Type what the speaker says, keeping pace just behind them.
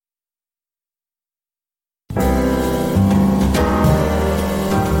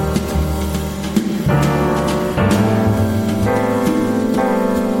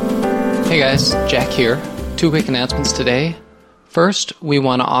guys, Jack here. 2 quick announcements today. First, we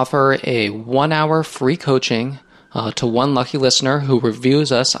want to offer a 1-hour free coaching to one lucky listener who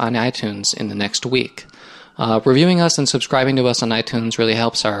reviews us on iTunes in the next week. Reviewing us and subscribing to us on iTunes really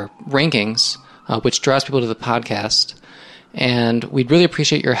helps our rankings, which draws people to the podcast, and we'd really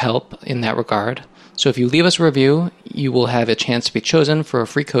appreciate your help in that regard. So if you leave us a review, you will have a chance to be chosen for a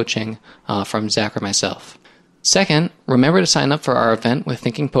free coaching from Zach or myself. Second, remember to sign up for our event with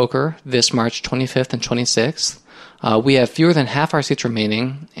Thinking Poker this March 25th and 26th. We have fewer than half our seats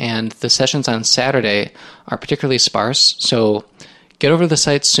remaining, and the sessions on Saturday are particularly sparse, so get over to the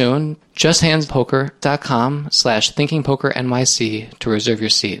site soon, justhandspoker.com/thinkingpokernyc to reserve your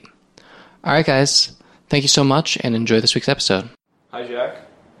seat. All right, guys, thank you so much, and enjoy this week's episode. Hi, Jack.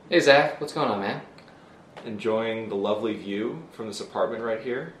 Hey, Zach, what's going on, man? Enjoying the lovely view from this apartment right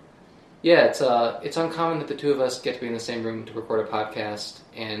here. Yeah, it's uncommon that the two of us get to be in the same room to record a podcast,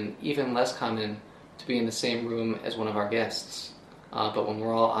 and even less common to be in the same room as one of our guests. But when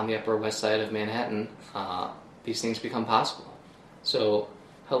we're all on the Upper West Side of Manhattan, these things become possible. So,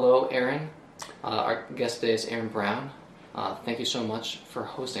 hello, Aaron. Our guest today is Aaron Brown. Thank you so much for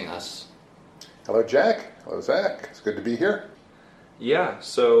hosting us. Hello, Jack. Hello, Zach. It's good to be here. Yeah,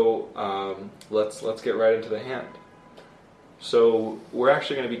 so let's get right into the hand. So we're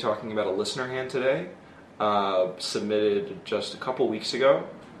actually going to be talking about a listener hand today, submitted just a couple weeks ago,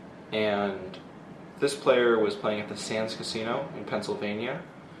 and this player was playing at the Sands Casino in Pennsylvania,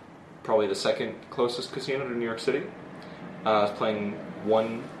 probably the second closest casino to New York City. Was playing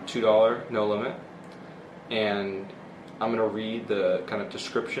 $1-2 no limit, and I'm going to read the kind of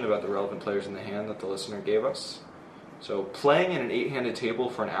description about the relevant players in the hand that the listener gave us. So, playing in an 8-handed table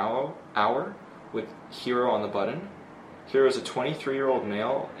for an hour with Hero on the button. Hero is a 23-year-old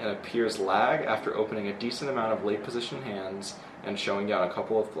male and appears lag after opening a decent amount of late position hands and showing down a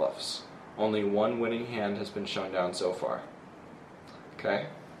couple of bluffs. Only one winning hand has been shown down so far. Okay.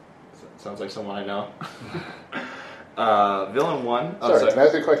 Sounds like someone I know. Villain 1. Sorry, can I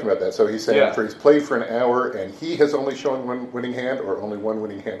ask you a question about that? So he's saying he's played for an hour and he has only shown one winning hand, or only one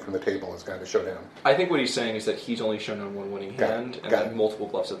winning hand from the table is going to show down? I think what he's saying is that he's only shown on one winning hand and that multiple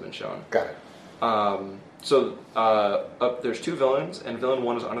bluffs have been shown. Got it. There's 2 villains, and villain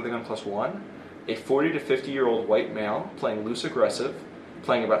 1 is under the gun +1. A 40 to 50-year-old white male playing loose aggressive,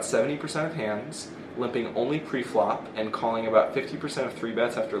 playing about 70% of hands, limping only pre-flop, and calling about 50% of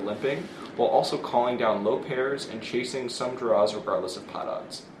 3-bets after limping, while also calling down low pairs and chasing some draws regardless of pot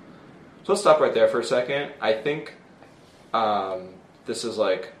odds. So let's stop right there for a second. I think this is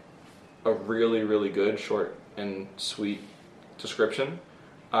like a really, really good short and sweet description,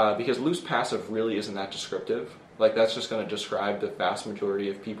 because loose passive really isn't that descriptive. Like, that's just going to describe the vast majority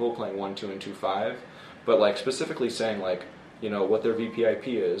of people playing 1-2 and 2-5, but like specifically saying like, you know, what their VPIP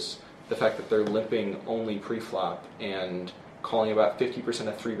is, the fact that they're limping only pre-flop and calling about 50%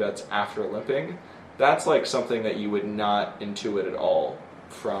 of 3-bets after limping, that's like something that you would not intuit at all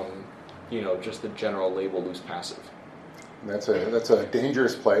from, you know, just the general label loose passive. That's a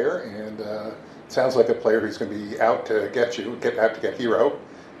dangerous player, and it sounds like a player who's going to be out to get Hero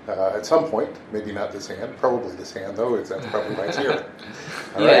at some point. Maybe not this hand, probably this hand though. That's probably why it's here.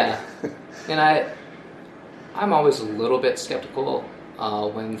 All right. And I'm always a little bit skeptical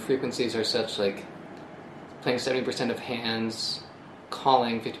when frequencies are such, like playing 70% of hands,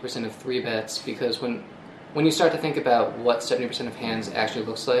 calling 50% of 3-bets, because when you start to think about what 70% of hands actually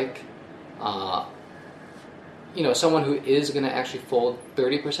looks like, you know, someone who is going to actually fold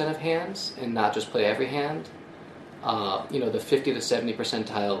 30% of hands and not just play every hand, you know, the 50 to 70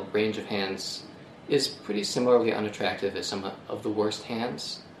 percentile range of hands is pretty similarly unattractive as some of the worst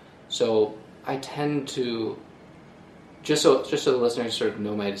hands. So I tend to, just so the listeners sort of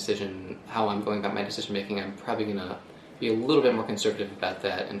know my decision, how I'm going about my decision making, I'm probably going to be a little bit more conservative about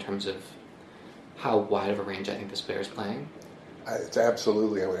that in terms of how wide of a range I think this player is playing. I would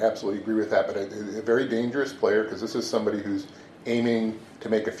absolutely agree with that, but a very dangerous player, because this is somebody who's aiming to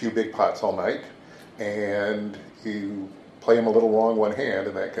make a few big pots all night, and you play him a little wrong one hand,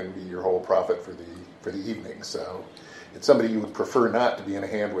 and that can be your whole profit for the evening. So it's somebody you would prefer not to be in a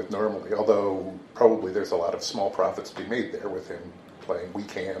hand with normally, although probably there's a lot of small profits to be made there with him playing weak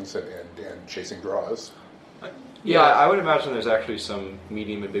hands and chasing draws. Yeah, I would imagine there's actually some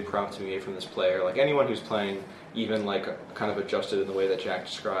medium and big profits to be made from this player. Like, anyone who's playing even like kind of adjusted in the way that Jack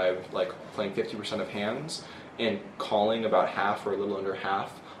described, like playing 50% of hands and calling about half or a little under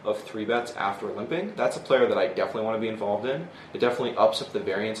half of 3-bets after limping, that's a player that I definitely want to be involved in. It definitely ups up the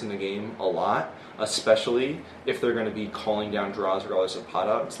variance in the game a lot, especially if they're going to be calling down draws regardless of pot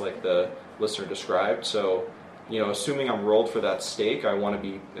odds like the listener described. So assuming I'm rolled for that stake, I want to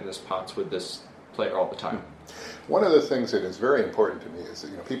be in this pots with this player all the time. One of the things that is very important to me is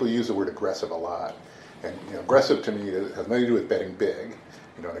that people use the word aggressive a lot, and aggressive to me has nothing to do with betting big.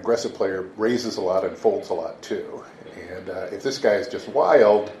 An aggressive player raises a lot and folds a lot too, and if this guy is just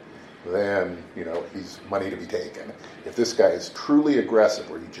wild, then he's money to be taken. If this guy is truly aggressive,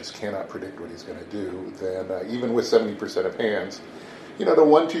 where you just cannot predict what he's going to do, then even with 70% of hands, the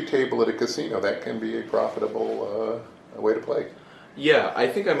 1-2 table at a casino, that can be a profitable way to play. Yeah, I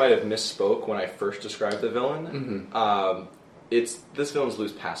think I might have misspoke when I first described the villain. Mm-hmm. This villain's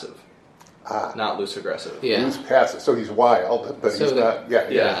loose passive, not loose aggressive. Yeah. Loose passive, so he's wild, but he's not.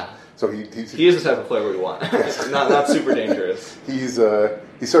 Yeah. So he is the type of player we want. not super dangerous. He's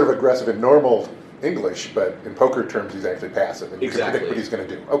sort of aggressive in normal English, but in poker terms, he's actually passive, and you can predict what he's going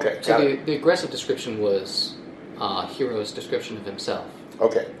to do. Okay, so the aggressive description was Hero's description of himself.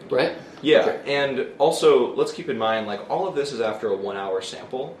 Okay. Right? Yeah, okay. And also, let's keep in mind, all of this is after a 1-hour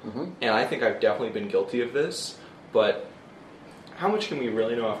sample, and I think I've definitely been guilty of this, but how much can we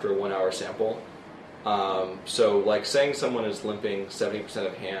really know after a 1-hour sample? So, saying someone is limping 70%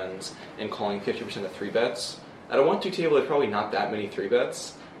 of hands and calling 50% of 3-bets, at a 1-2 table, there's probably not that many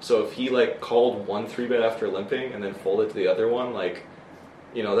 3-bets, so if he, called one 3-bet after limping and then folded to the other one,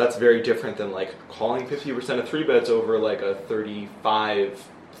 that's very different than calling 50% of 3-bets over a 35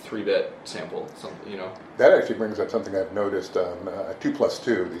 3-bet sample. That actually brings up something I've noticed on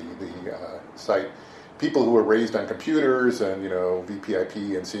 2+2, the site. People who are raised on computers and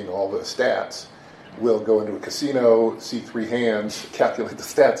VPIP and seeing all the stats will go into a casino, see 3 hands, calculate the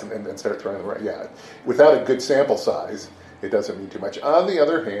stats, and start throwing them right. Yeah, without a good sample size, it doesn't mean too much. On the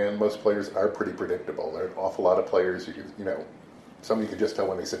other hand, most players are pretty predictable. There are an awful lot of players some you can just tell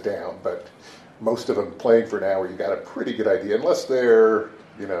when they sit down, but most of them playing for an hour, you got a pretty good idea, unless they're,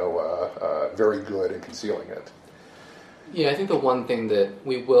 very good in concealing it. Yeah, I think the one thing that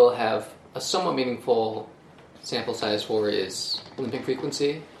we will have a somewhat meaningful sample size for is limping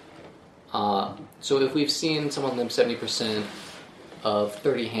frequency. So if we've seen someone limp 70% of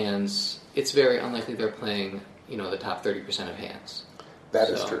 30 hands, it's very unlikely they're playing, the top 30% of hands. That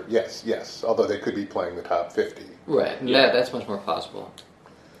is true. Yes. Although they could be playing the top 50. Right. Yeah. That's much more possible.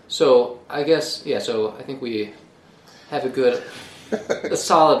 So I guess, so I think we have a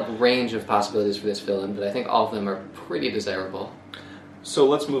solid range of possibilities for this villain, but I think all of them are pretty desirable. So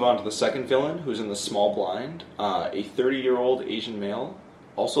let's move on to the second villain, who's in the small blind. A 30-year-old Asian male,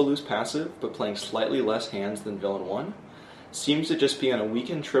 also loose passive, but playing slightly less hands than villain 1. Seems to just be on a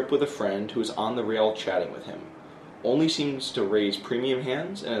weekend trip with a friend who is on the rail chatting with him. Only seems to raise premium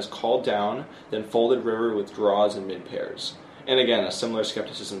hands and has called down, then folded river with draws and mid pairs. And again, a similar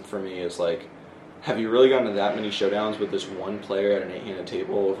skepticism for me is have you really gotten to that many showdowns with this one player at an 8-handed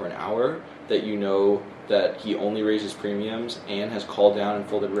table over an hour that that he only raises premiums and has called down and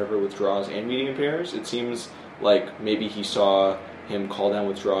folded river with draws and medium pairs? It seems like maybe he saw him call down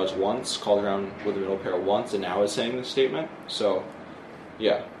with draws once, called around with a middle pair once, and now is saying this statement. So,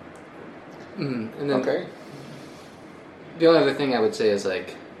 yeah. And then okay. The only other thing I would say is I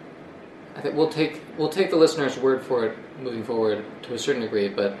think we'll take the listener's word for it moving forward to a certain degree,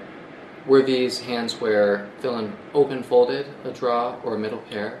 but were these hands where villain open folded a draw or a middle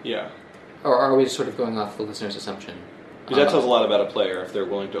pair? Yeah. Or are we just sort of going off the listener's assumption? Because that tells a lot about a player if they're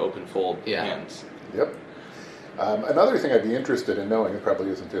willing to open fold hands. Yep. Another thing I'd be interested in knowing, it probably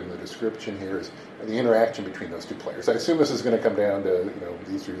isn't in the description here, is the interaction between those two players. I assume this is going to come down to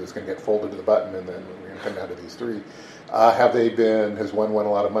these three that's going to get folded to the button, and then we're going to come down to these three. Has one won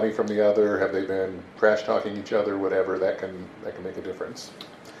a lot of money from the other? Have they been trash talking each other? Whatever, that can make a difference.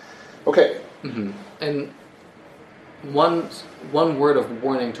 Okay. Mm-hmm. And one word of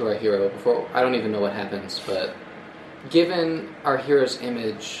warning to our hero before, I don't even know what happens, but given our hero's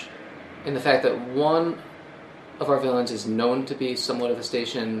image and the fact that one of our villains is known to be somewhat of a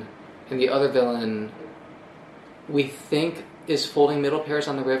station, and the other villain we think is folding middle pairs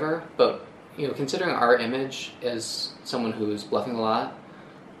on the river, but considering our image as someone who's bluffing a lot,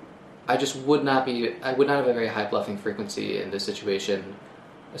 I would not have a very high bluffing frequency in this situation,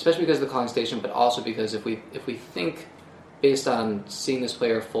 especially because of the calling station, but also because if we think based on seeing this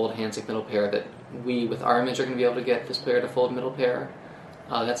player fold hands like middle pair that we with our image are going to be able to get this player to fold middle pair,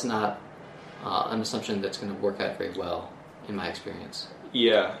 that's not an assumption that's going to work out very well in my experience.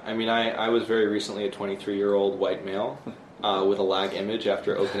 Yeah, I mean, I was very recently a 23-year-old white male with a lag image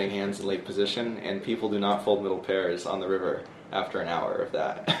after opening hands in late position, and people do not fold middle pairs on the river after an hour of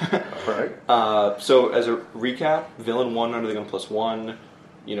that. All right. So as a recap, villain 1 under the gun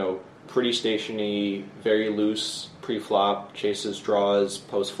 +1, pretty stationy, very loose pre-flop, chases, draws,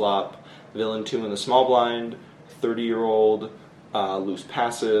 post-flop. Villain 2 in the small blind 30-year-old, loose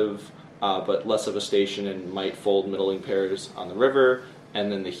passive, but less of a station and might fold middling pairs on the river.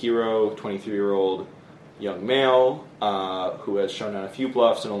 And then the hero, 23-year-old young male, who has shown out a few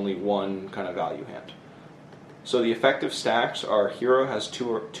bluffs and only one kind of value hand. So the effective stacks are hero has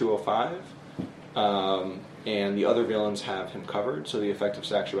 205, and the other villains have him covered, so the effective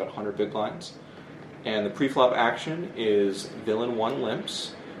stacks are about 100 big blinds. And the pre-flop action is villain 1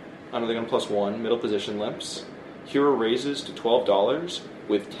 limps, under the gun +1, middle position limps. Hero raises to $12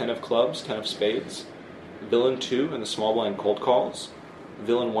 with 10 of clubs, 10 of spades. Villain 2 and the small blind cold calls.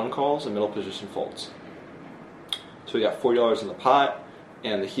 Villain 1 calls and middle position folds. So we got $40 in the pot,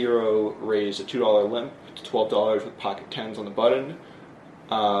 and the hero raised a $2 limp to $12 with pocket 10s on the button.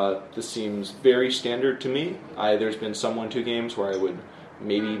 This seems very standard to me. There's been some 1-2 games where I would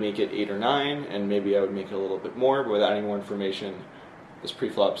maybe make it 8 or 9, and maybe I would make it a little bit more, but without any more information, this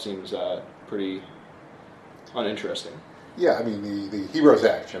pre-flop seems pretty uninteresting. Yeah, I mean, the hero's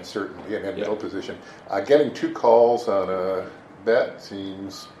action, certainly, and middle position. Getting 2 calls on a bet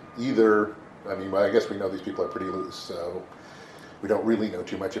seems either, I mean, well, I guess we know these people are pretty loose, so we don't really know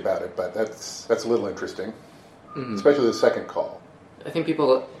too much about it, but that's a little interesting, especially the second call. I think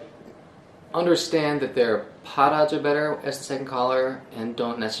people understand that their pot odds are better as the second caller and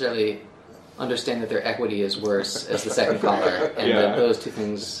don't necessarily understand that their equity is worse as the second caller, and that those two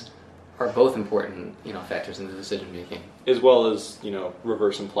things are both important, factors in the decision making. As well as,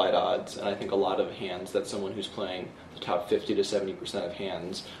 reverse implied odds, and I think a lot of hands that someone who's playing the top 50 to 70% of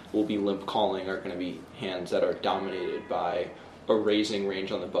hands will be limp calling are going to be hands that are dominated by a raising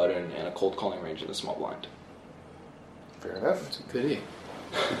range on the button and a cold calling range in the small blind. Fair enough. That's a goodie.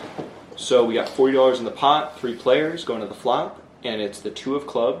 So we got $40 in the pot, 3 players going to the flop, and it's the 2 of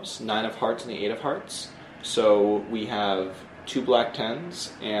clubs, 9 of hearts, and the 8 of hearts. So we have 2 black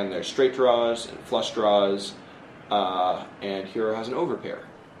 10s, and there's straight draws and flush draws, and hero has an overpair.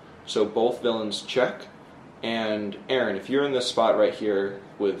 So both villains check. And Aaron, if you're in this spot right here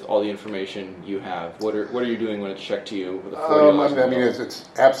with all the information you have, what are you doing when it's checked to you with a $40? I mean, it's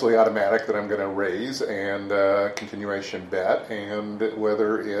absolutely automatic that I'm going to raise and continuation bet, and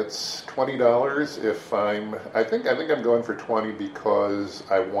whether it's $20, I think I'm going for 20 because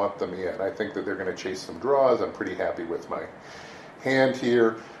I want them in. I think that they're going to chase some draws. I'm pretty happy with my hand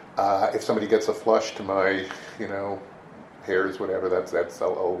here. If somebody gets a flush to my, pairs, whatever,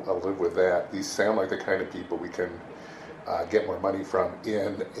 I'll live with that. These sound like the kind of people we can get more money from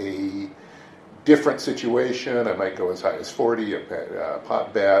in a different situation. I might go as high as 40, a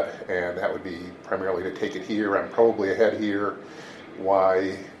pot bet, and that would be primarily to take it here. I'm probably ahead here.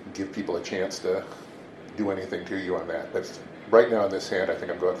 Why give people a chance to do anything to you on that? But right now in this hand, I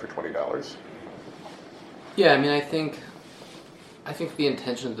think I'm going for $20. Yeah, I mean, I think the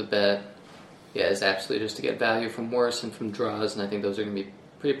intention of the bet, is absolutely just to get value from worse and from draws, and I think those are going to be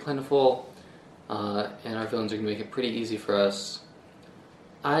pretty plentiful, and our villains are going to make it pretty easy for us.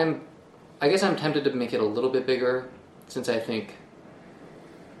 I guess I'm tempted to make it a little bit bigger, since I think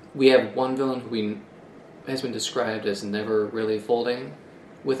we have one villain who has been described as never really folding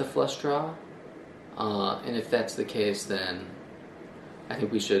with a flush draw, and if that's the case, then I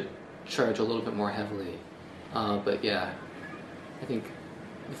think we should charge a little bit more heavily. But yeah, I think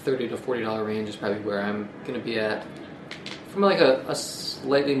the $30 to $40 range is probably where I'm going to be at. From like a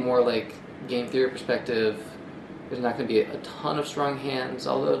slightly more like game theory perspective, there's not going to be a ton of strong hands,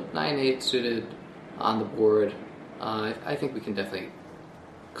 although 9-8 suited on the board, I think we can definitely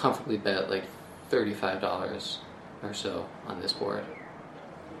comfortably bet like $35 or so on this board.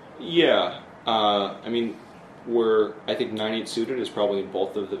 Yeah, I mean, I think 9-8 suited is probably in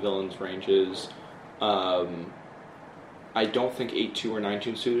both of the villains' ranges. I don't think 8-2 or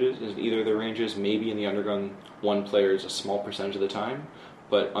 9-2 suited is in either of the ranges. Maybe in the undergun, one player is a small percentage of the time,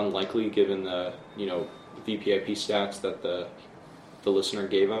 but unlikely given the VPIP stats that the listener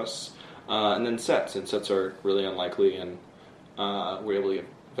gave us. And then sets are really unlikely, and we're able to get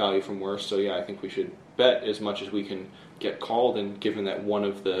value from worse. So yeah, I think we should bet as much as we can get called, and given that one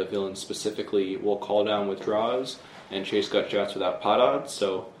of the villains specifically will call down with draws and chase gut shots without pot odds,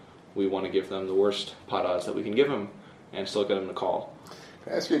 so we want to give them the worst pot odds that we can give them and still get them to call.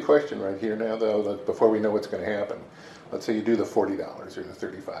 Can I ask you a question right here now, though, before we know what's going to happen? Let's say you do the $40 or the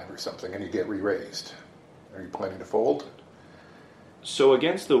 $35 or something, and you get re-raised. Are you planning to fold? So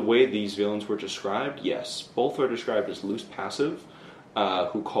against the way these villains were described, yes. Both are described as loose passive,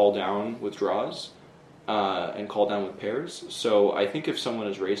 who call down with draws, and call down with pairs. So I think if someone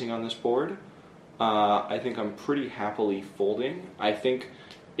is raising on this board, I think I'm pretty happily folding. I think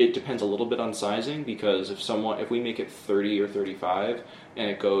it depends a little bit on sizing, because if we make it 30 or 35 and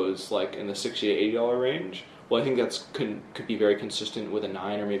it goes like in the $60 to $80 range, well, I think that's could be very consistent with a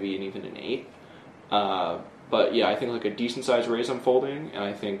 9 or maybe even an 8. But yeah, I think like a decent sized raise I'm folding, and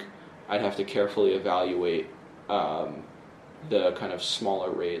I think I'd have to carefully evaluate the kind of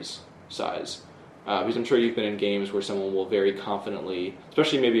smaller raise size. Because I'm sure you've been in games where someone will very confidently,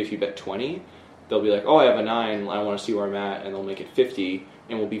 especially maybe if you bet 20, they'll be like, oh, I have a 9, I want to see where I'm at, and they'll make it 50,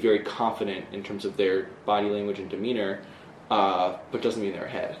 and will be very confident in terms of their body language and demeanor, but doesn't mean they're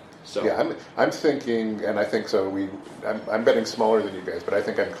ahead. So yeah, I'm thinking, and I think so. I'm betting smaller than you guys, but I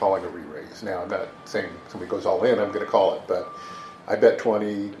think I'm calling a re-raise. Now, I'm not saying somebody goes all in, I'm going to call it, but I bet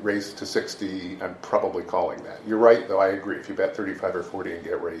 20, raise to 60, I'm probably calling that. You're right, though, I agree. If you bet 35 or 40 and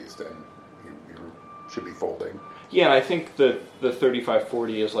get raised, then you should be folding. Yeah, and I think the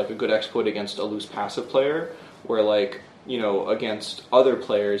 35-40 is like a good exploit against a loose passive player, where like, against other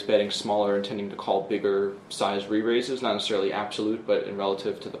players betting smaller and tending to call bigger size re-raises, not necessarily absolute, but in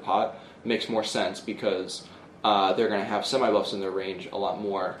relative to the pot, makes more sense because they're going to have semi-bluffs in their range a lot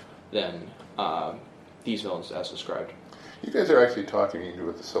more than these villains as described. You guys are actually talking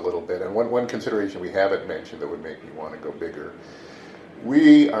into this a little bit, and one consideration we haven't mentioned that would make me want to go bigger.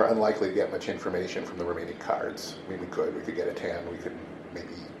 We are unlikely to get much information from the remaining cards. I mean, we could get a 10, we could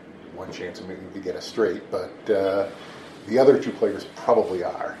maybe one chance, maybe we could get a straight, but the other two players probably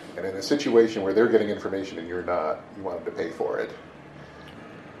are. And in a situation where they're getting information and you're not, you want them to pay for it.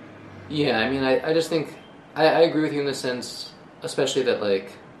 Yeah, I mean, I just think, I agree with you in the sense, especially that,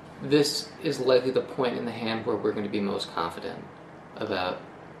 like, this is likely the point in the hand where we're going to be most confident about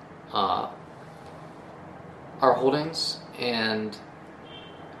our holdings, and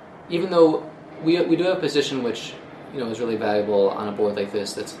even though we do have a position which is really valuable on a board like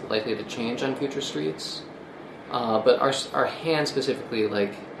this that's likely to change on future streets, but our hand specifically,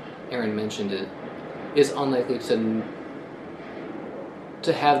 like Aaron mentioned, it is unlikely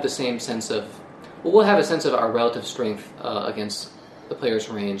to have the same sense of, well, we'll have a sense of our relative strength against the player's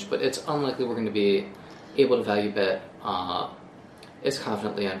range, but it's unlikely we're going to be able to value bet as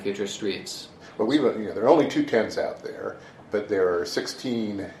confidently on future streets. Well, there are only 2 10s out there, but there are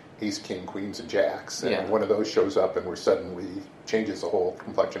 16 ace, king, queens, and jacks, and one of those shows up and we're suddenly changes the whole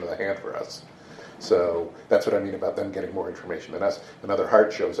complexion of the hand for us. So that's what I mean about them getting more information than us. Another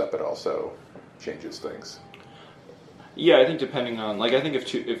heart shows up, it also changes things. Yeah, I think depending on, like, I think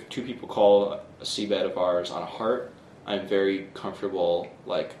if two people call a c-bet of ours on a heart, I'm very comfortable,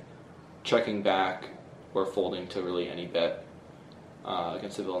 like, checking back or folding to really any bet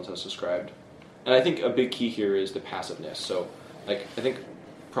against the villains as described. And I think a big key here is the passiveness. So, like, I think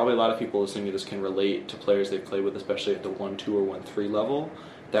probably a lot of people listening to this can relate to players they've played with, especially at the 1-2 or 1-3 level,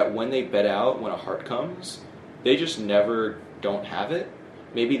 that when they bet out when a heart comes, they just never don't have it.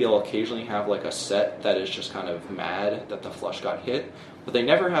 Maybe they'll occasionally have like a set that is just kind of mad that the flush got hit, but they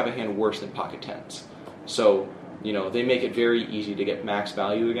never have a hand worse than pocket tens. So, they make it very easy to get max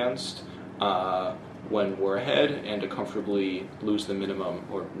value against when we're ahead and to comfortably lose the minimum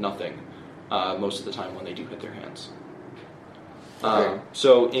or nothing most of the time when they do hit their hands. Okay.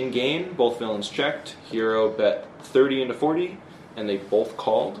 So in game, both villains checked. Hero bet 30 into 40, and they both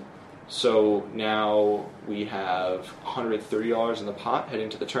called. So now we have $130 in the pot heading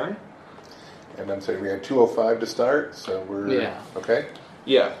to the turn. And I'm saying we had 205 to start, so we're okay.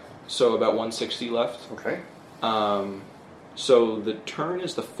 Yeah. So about 160 left. Okay. So the turn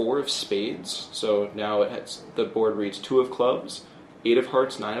is the 4 of spades. So now the board reads 2 of clubs, 8 of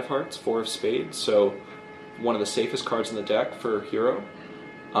hearts, 9 of hearts, 4 of spades. So one of the safest cards in the deck for Hero.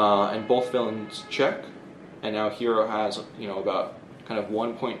 And both villains check. And now Hero has, about kind of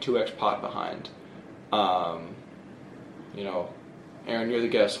 1.2x pot behind. Aaron, you're the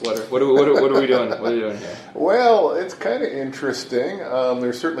guest. What are we doing? What are you doing here? Well, it's kind of interesting.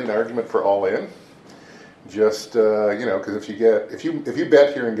 There's certainly an argument for all in. Just because if you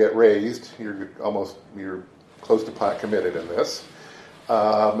bet here and get raised, you're close to pot committed in this.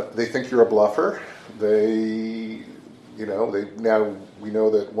 They think you're a bluffer. We know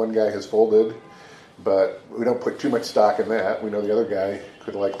that one guy has folded, but we don't put too much stock in that. We know the other guy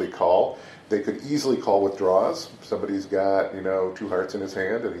could likely call. They could easily call withdrawals. Somebody's got 2 hearts in his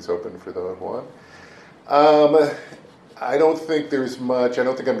hand and he's open for the one. I don't think there's much. I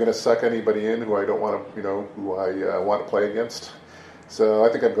don't think I'm going to suck anybody in who I don't want to, who I want to play against. So I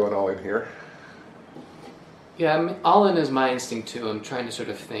think I'm going all in here. Yeah, I mean, all in is my instinct too. I'm trying to sort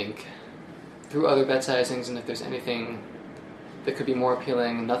of think through other bet sizings and if there's anything that could be more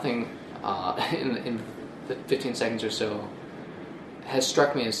appealing. Nothing in the 15 seconds or so has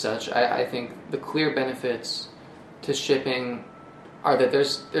struck me as such. I think the clear benefits to shipping are that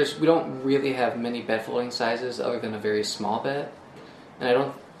we don't really have many bet folding sizes other than a very small bet, and I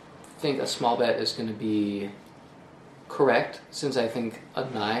don't think a small bet is going to be correct, since I think a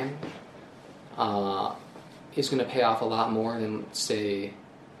 9 is going to pay off a lot more than, say,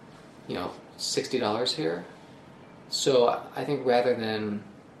 $60 here. So I think rather than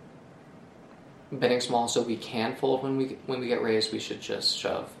betting small so we can fold when we get raised, we should just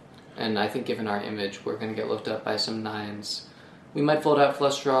shove. And I think given our image, we're going to get looked up by some 9s. We might fold out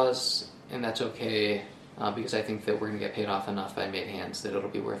flush draws, and that's okay, because I think that we're going to get paid off enough by made hands that it'll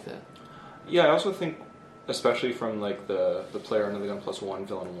be worth it. Yeah, I also think, especially from like the player under the gun +1,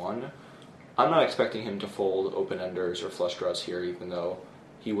 villain 1, I'm not expecting him to fold open-enders or flush draws here, even though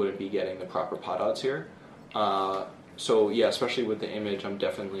he wouldn't be getting the proper pot odds here. So yeah, especially with the image, I'm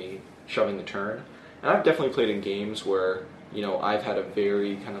definitely shoving the turn. And I've definitely played in games where, I've had a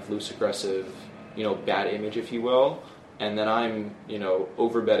very kind of loose aggressive, bad image, if you will, and then I'm,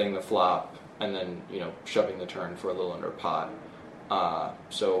 overbetting the flop and then, shoving the turn for a little under pot.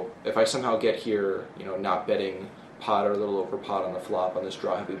 So if I somehow get here, not betting pot or a little over pot on the flop on this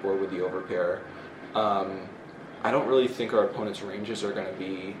draw heavy board with the overpair, I don't really think our opponent's ranges are going to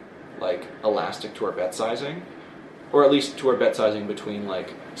be like elastic to our bet sizing, or at least to our bet sizing between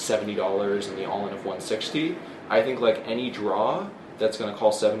like $70 and the all-in of 160. I think like any draw that's going to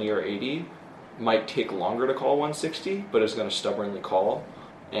call 70 or 80 might take longer to call 160, but is going to stubbornly call,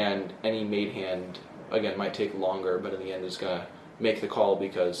 and any made hand again might take longer, but in the end is going to make the call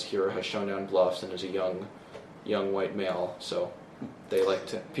because Hero has shown down bluffs and is a young white male, so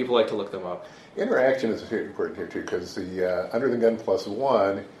people like to look them up. Interaction is important here too, because the under the gun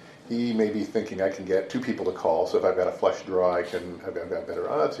 +1, he may be thinking I can get 2 people to call, so if I've got a flush draw, I've got better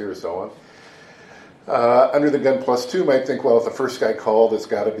odds here, so on. Under the gun +2 might think, well, if the first guy called, it's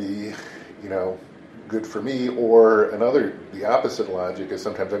got to be, good for me. Or the opposite logic is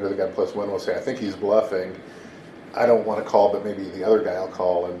sometimes under the gun +1 will say, I think he's bluffing. I don't want to call, but maybe the other guy will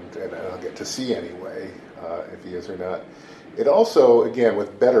call, and I'll get to see anyway if he is or not. It also, again,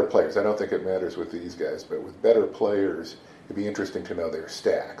 with better players, I don't think it matters with these guys, but with better players, it'd be interesting to know their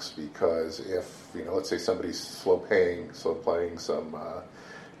stacks, because if, let's say somebody's slow playing some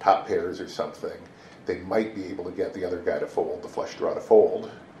top pairs or something, they might be able to get the other guy to fold, the flush draw to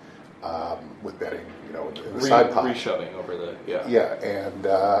fold, with betting, in the side pot. Reshoving over the, yeah. Yeah, and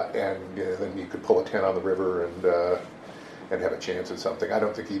then you could pull a 10 on the river and have a chance at something. I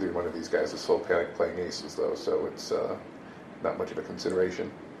don't think either one of these guys is slow playing aces, though, so it's not much of a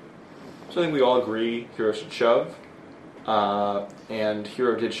consideration. So I think we all agree Hero should shove, and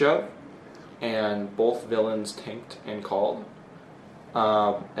Hero did shove, and both villains tanked and called.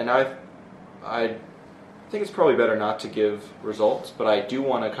 And I think it's probably better not to give results, but I do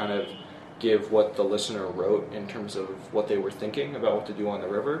want to kind of give what the listener wrote in terms of what they were thinking about what to do on the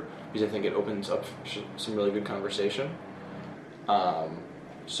river, because I think it opens up some really good conversation.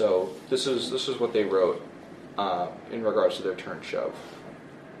 So this is what they wrote in regards to their turn shove.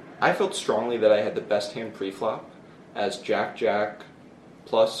 I felt strongly that I had the best hand pre-flop, as Jack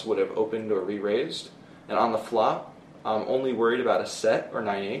plus would have opened or re-raised, and on the flop, I'm only worried about a set or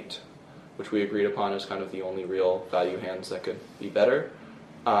 9-8, which we agreed upon as kind of the only real value hands that could be better.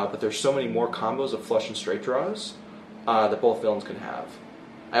 But there's so many more combos of flush and straight draws that both villains can have.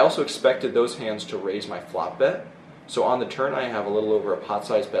 I also expected those hands to raise my flop bet, so on the turn I have a little over a pot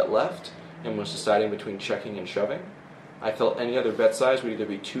size bet left, and was deciding between checking and shoving. I felt any other bet size would either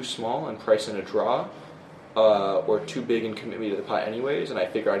be too small and price in a draw, or too big and commit me to the pot anyways, and I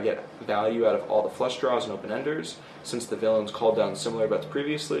figured I'd get value out of all the flush draws and open-enders, since the villains called down similar bets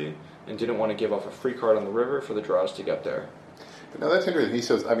previously, and didn't want to give off a free card on the river for the draws to get there. But now that's interesting. He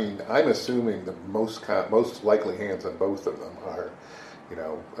says, I'm assuming the most likely hands on both of them are,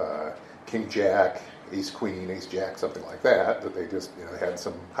 King Jack, Ace Queen, Ace Jack, something like that they just had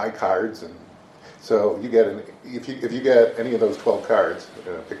some high cards, and so you get if you get any of those 12 cards,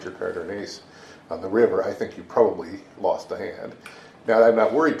 a picture card or an ace on the river, I think you probably lost the hand. Now I'm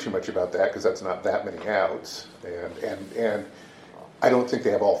not worried too much about that because that's not that many outs, and I don't think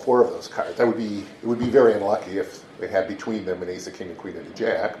they have all 4 of those cards. It would be very unlucky if they had between them an ace, a king, a queen, and a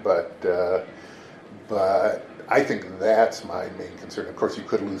jack, but I think that's my main concern. Of course, you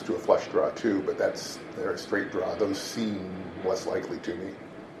could lose to a flush draw too, but they're a straight draw. Those seem less likely to me.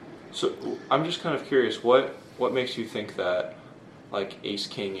 So I'm just kind of curious, what makes you think that like ace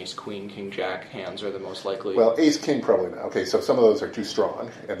king, ace queen, king jack hands are the most likely? Well, ace king probably not. Okay, so some of those are too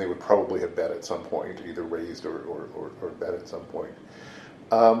strong, and they would probably have bet at some point, either raised or bet at some point.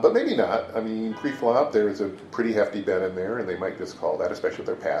 But maybe not. Pre-flop, there's a pretty hefty bet in there, and they might just call that, especially if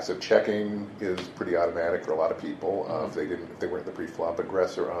they're passive. Checking is pretty automatic for a lot of people if they weren't the pre-flop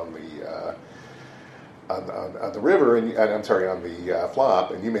aggressor on on the river, and I'm sorry, on the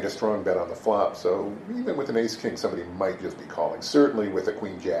flop, and you made a strong bet on the flop. So even with an ace king, somebody might just be calling. Certainly with a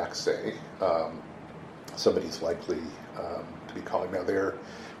queen jack, say, somebody's likely to be calling. Now with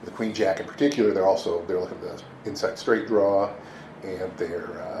the queen jack in particular, they're looking at the inside straight draw, and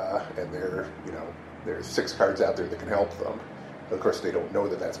there's 6 cards out there that can help them. Of course, they don't know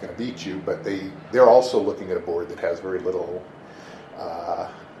that that's going to beat you, but they're also looking at a board that has very little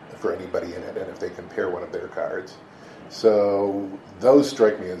for anybody in it, and if they can pair one of their cards. So those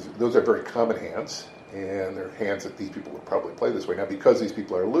strike me as, those are very common hands, and they're hands that these people would probably play this way. Now, because these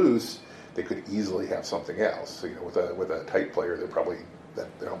people are loose, they could easily have something else. So, with a tight player,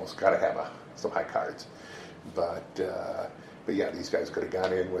 they're almost got to have some high cards. But yeah, these guys could have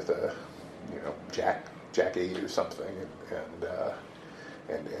gone in with a Jack 8 or something,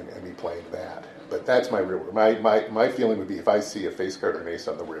 and be playing that. But that's my river. My feeling would be if I see a face card or an ace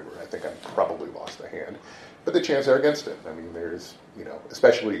on the river, I think I've probably lost a hand. But the chances are against it. I mean, there's,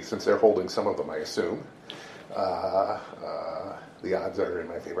 especially since they're holding some of them, I assume, the odds are in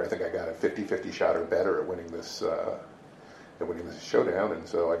my favor. I think I got a 50-50 shot or better at winning this showdown, and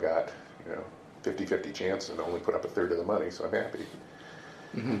so I got, 50-50 chance and only put up a third of the money, so I'm happy.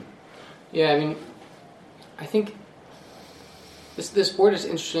 Mm-hmm. Yeah, I mean, I think this board is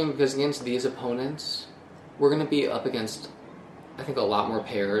interesting because against these opponents, we're going to be up against, I think, a lot more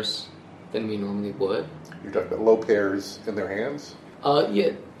pairs than we normally would. You're talking about low pairs in their hands?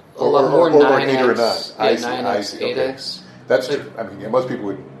 Yeah, a lot more 9x, 9x, 8x. Okay. That's true. I mean, most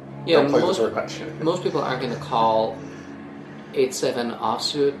people don't play this very much. Most people aren't going to call 8-7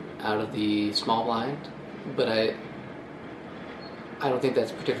 offsuit out of the small blind, but I don't think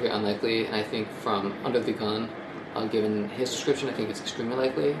that's particularly unlikely, and I think from under the gun, given his description, I think it's extremely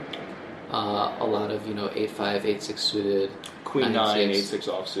likely. A lot of 8-5, 8-6 suited, Queen 9, 8-6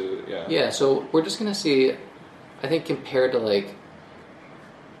 offsuit, yeah. Yeah, so we're just going to see, I think compared to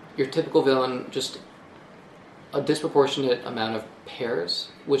your typical villain, just a disproportionate amount of pairs,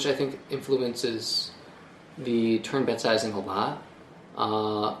 which I think influences the turn bet sizing a lot.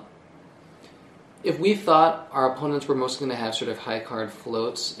 If we thought our opponents were mostly going to have sort of high card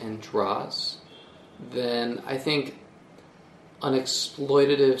floats and draws, then I think an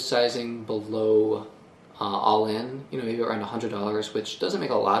exploitative sizing below all in, maybe around $100, which doesn't make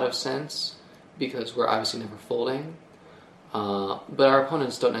a lot of sense because we're obviously never folding. But our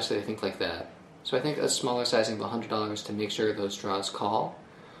opponents don't necessarily think like that. So I think a smaller sizing of $100 to make sure those draws call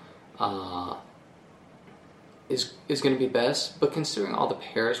is going to be best. But considering all the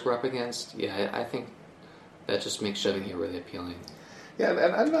pairs we're up against, yeah, I think that just makes shoving here really appealing. Yeah,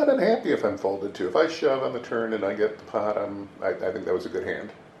 and I'm not unhappy if I'm folded too. If I shove on the turn and I get the pot, I think that was a good hand.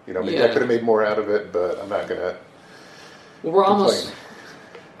 Maybe I could have made more out of it, but I'm not going to. Well, we're almost.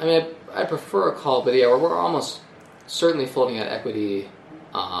 I mean, I prefer a call, but yeah, we're almost certainly folding at equity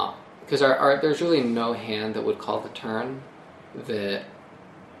because there's really no hand that would call the turn that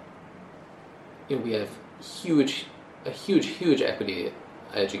we have a huge equity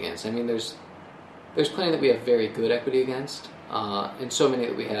edge against. I mean, there's plenty that we have very good equity against, and so many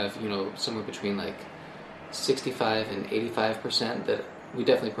that we have somewhere between 65 and 85% that we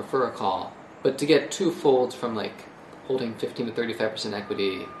definitely prefer a call. But to get 2 folds from holding 15 to 35%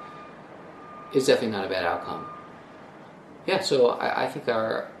 equity is definitely not a bad outcome. Yeah, so I think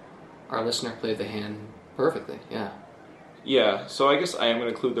our listener played the hand perfectly. Yeah. Yeah, so I guess I am going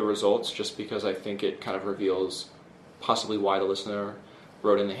to include the results just because I think it kind of reveals possibly why the listener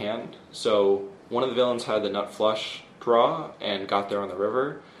wrote in the hand. So one of the villains had the nut flush draw and got there on the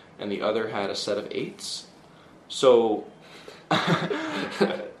river, and the other had a set of 8s. So...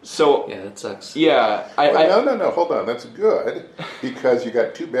 yeah, that sucks. Yeah, no, hold on. That's good because you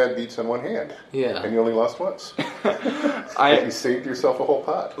got 2 bad beats on one hand. Yeah, and you only lost once. You saved yourself a whole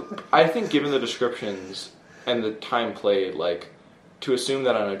pot. I think, given the descriptions and the time played, to assume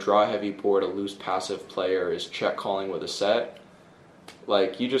that on a draw-heavy board, a loose passive player is check calling with a set,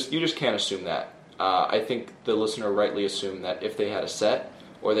 you just can't assume that. I think the listener rightly assumed that if they had a set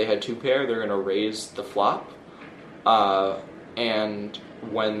or they had 2 pair, they're going to raise the flop. And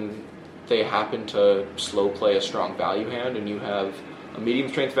when they happen to slow play a strong value hand and you have a medium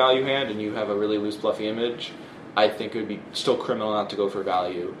strength value hand and you have a really loose bluffy image, I think it would be still criminal not to go for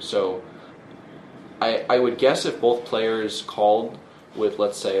value. So I would guess if both players called with,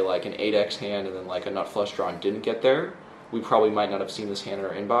 let's say, an 8x hand and then a nut flush draw and didn't get there, we probably might not have seen this hand in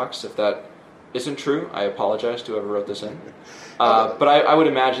our inbox. If that isn't true, I apologize to whoever wrote this in. But I would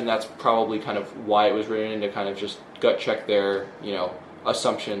imagine that's probably kind of why it was written in, to kind of just gut check their,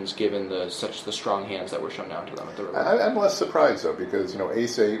 assumptions given the strong hands that were shown down to them at the river. I'm less surprised though because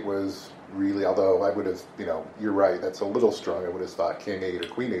ace 8 was really, although I would have, you're right, that's a little strong. I would have thought king 8 or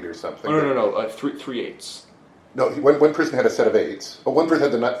queen 8 or something. Oh, no, 3 8s. No, one person had a set of 8s. Oh, one person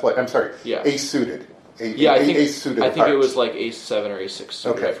had the nut flight. I'm sorry, Yeah. ace suited. Ace suited. I think it was like ace 7 or ace 6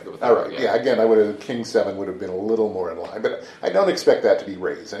 suited. Okay, I forget what all right. were, Yeah, again, I would have king 7 would have been a little more in line, but I don't expect that to be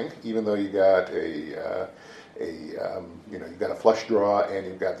raising, even though you got you've got a flush draw and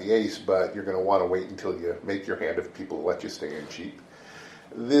you've got the ace, but you're going to want to wait until you make your hand if people let you stay in cheap.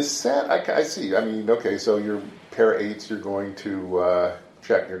 This set, I see. I mean, okay, so your pair of 8s, you're going to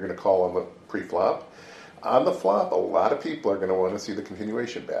check. You're going to call on the pre-flop. On the flop, a lot of people are going to want to see the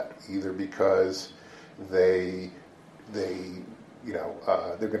continuation bet, either because they're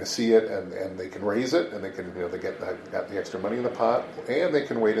going to see it and they can raise it and they can they got the extra money in the pot, and they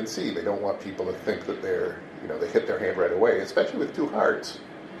can wait and see. They don't want people to think that they hit their hand right away, especially with 2 hearts.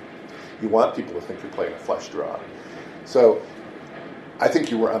 You want people to think you're playing a flush draw. So I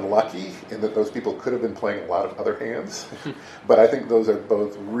think you were unlucky in that those people could have been playing a lot of other hands, but I think those are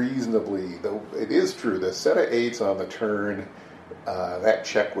both reasonably, though it is true, the set of 8s on the turn, that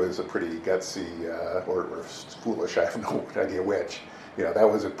check was a pretty gutsy, or foolish, I have no idea which. That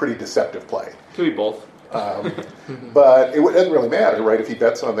was a pretty deceptive play. Could be both. But it doesn't really matter, right? If he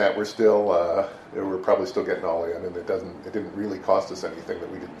bets on that, we're probably still getting all in, and it didn't really cost us anything that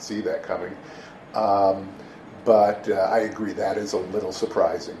we didn't see that coming. But I agree that is a little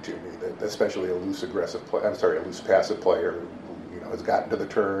surprising to me, that especially a loose passive player who has gotten to the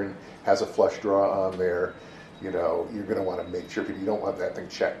turn, has a flush draw on there. You're going to want to make sure you don't want that thing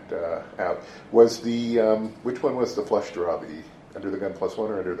checked out. Was which one was the flush draw? The under the gun +1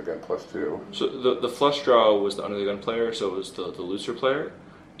 or under the gun +2? So the flush draw was the under the gun player, so it was the looser player.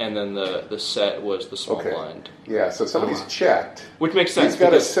 And then the set was the small blind. Yeah, so somebody's checked. Which makes sense. He's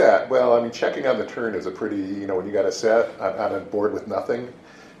got a set. Well, I mean, checking on the turn is a pretty, when you got a set on a board with nothing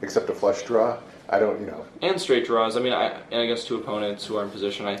except a flush draw, I don't, And straight draws. I mean, and against 2 opponents who are in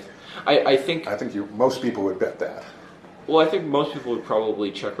position, I think... I think most people would bet that. Well, I think most people would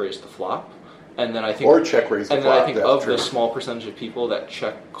probably check raise the flop. And then I think, or check raise the flop. And then I think of the small percentage of people that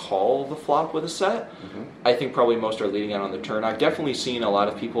check call the flop with a set, I think probably most are leading out on the turn. I've definitely seen a lot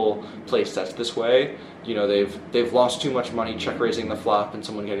of people play sets this way. They've lost too much money check raising the flop and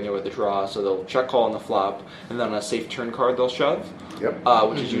someone getting there with the draw, so they'll check call on the flop, and then on a safe turn card they'll shove,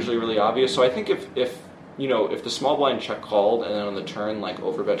 which is usually really obvious. So I think if the small blind check called and then on the turn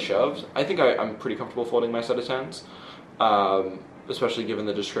overbet shoved, I think I'm pretty comfortable folding my set of 10s. Especially given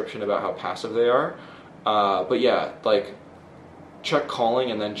the description about how passive they are. But yeah, check calling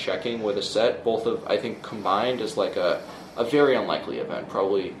and then checking with a set, both of, I think, combined is a very unlikely event,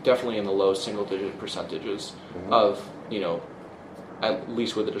 definitely in the low single-digit percentages of, at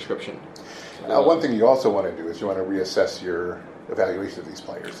least with the description. Now, one thing you also want to do is you want to reassess your evaluation of these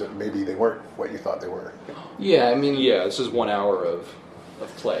players, that maybe they weren't what you thought they were. Yeah, I mean... Yeah, this is 1 hour of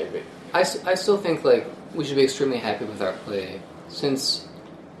play. But I still think, we should be extremely happy with our play, since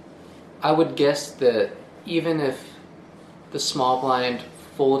I would guess that even if the small blind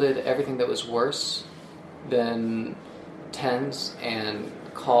folded everything that was worse than 10s and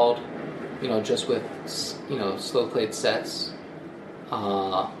called, just with, slow played sets,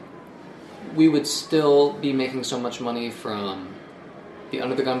 we would still be making so much money from the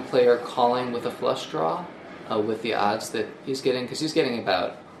under the gun player calling with a flush draw, with the odds that he's getting, because he's getting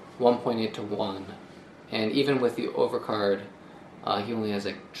about 1.8 to 1, and even with the overcard, he only has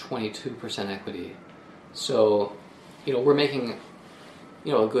 22% equity. So, we're making,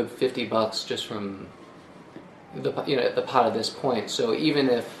 a good $50 just from the pot at this point. So even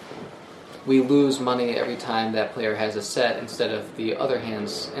if we lose money every time that player has a set instead of the other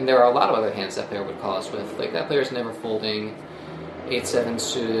hands, and there are a lot of other hands that player would call us with, that player's never folding 8-7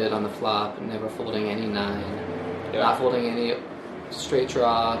 suited on the flop, never folding any 9, not folding any straight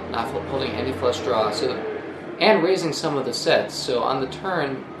draw, not folding any flush draw. And raising some of the sets. So on the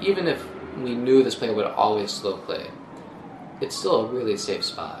turn, even if we knew this player would always slow play, it's still a really safe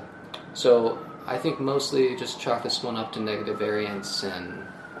spot. So I think mostly just chalk this one up to negative variance and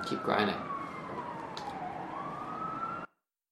keep grinding.